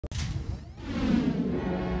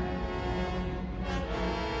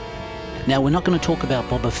Now, we're not going to talk about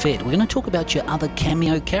Boba Fett. We're going to talk about your other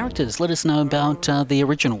cameo characters. Let us know about the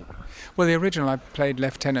original. Well, the original, I played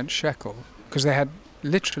Lieutenant Shekel, because they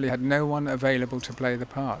literally had no one available to play the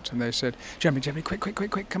part. And they said, Jeremy,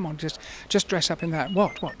 quick, come on, just dress up in that.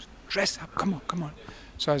 What? Dress up, come on.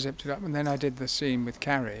 So I zipped it up, and then I did the scene with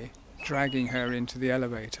Carrie, dragging her into the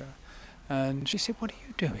elevator. And she said, what are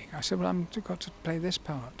you doing? I said, well, I've got to play this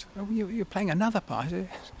part. Oh, you're playing another part? I said,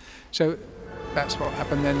 yes. So that's what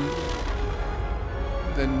happened. Then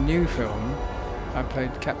the new film, I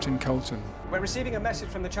played Captain Colton. We're receiving a message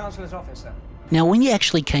from the Chancellor's office, sir. Now, when you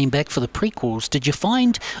actually came back for the prequels, did you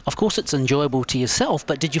find, of course it's enjoyable to yourself,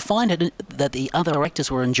 but did you find that the other actors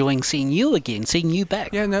were enjoying seeing you again, seeing you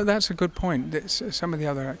back? Yeah, no, that's a good point. Some of the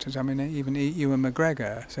other actors, I mean, even Ewan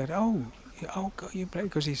McGregor said, oh, God, you play,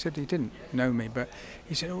 because he said he didn't know me, but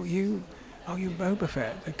he said, you Boba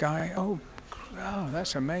Fett, the guy, oh,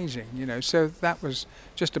 that's amazing, you know. So that was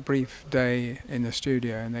just a brief day in the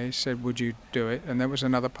studio, and they said, would you do it? And there was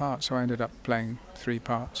another part, so I ended up playing 3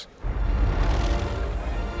 parts.